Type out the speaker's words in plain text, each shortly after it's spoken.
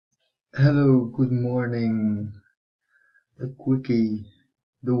Hello, good morning. A quickie.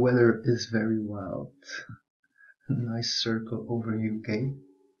 The weather is very wild. Nice circle over UK.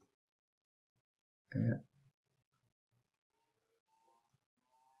 Yeah,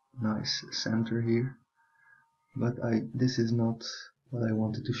 nice center here. But this is not what I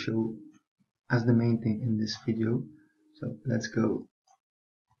wanted to show as the main thing in this video. So let's go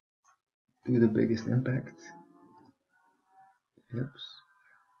to the biggest impact. Yep.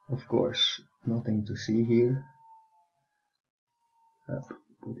 Of course, nothing to see here.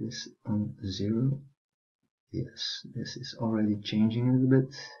 Put this on 0. Yes, this is already changing a little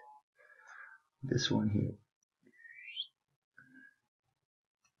bit. This one here.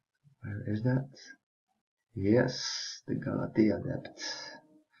 Where is that? Yes, the Galatea depth.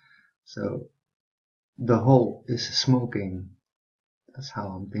 So the hole is smoking. That's how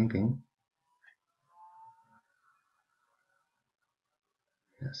I'm thinking.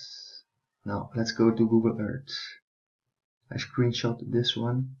 Yes. Now let's go to Google Earth. I screenshot this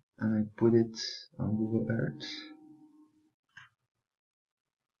one and I put it on Google Earth.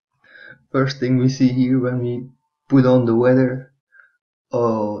 First thing we see here when we put on the weather.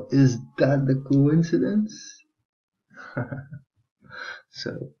 Oh, is that the coincidence?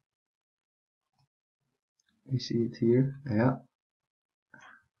 So we see it here. Yeah.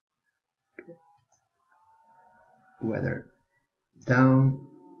 Weather down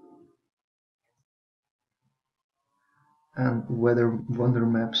and weather wonder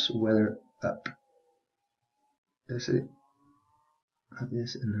maps weather up. You see, that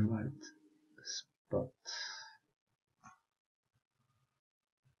is in the right spot.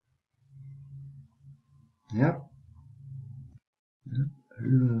 Yeah.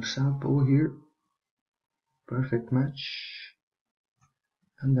 Lunar South Pole here. Perfect match.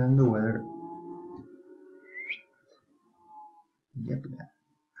 And then the weather. Yep.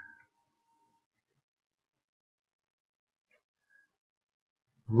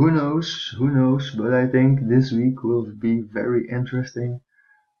 Who knows, but I think this week will be very interesting.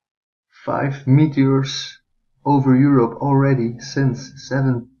 5 meteors over Europe already since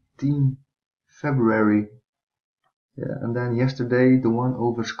 17 February. Yeah, and then yesterday the one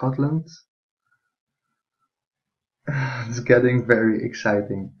over Scotland. It's getting very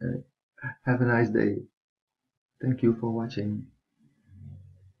exciting. Have a nice day. Thank you for watching.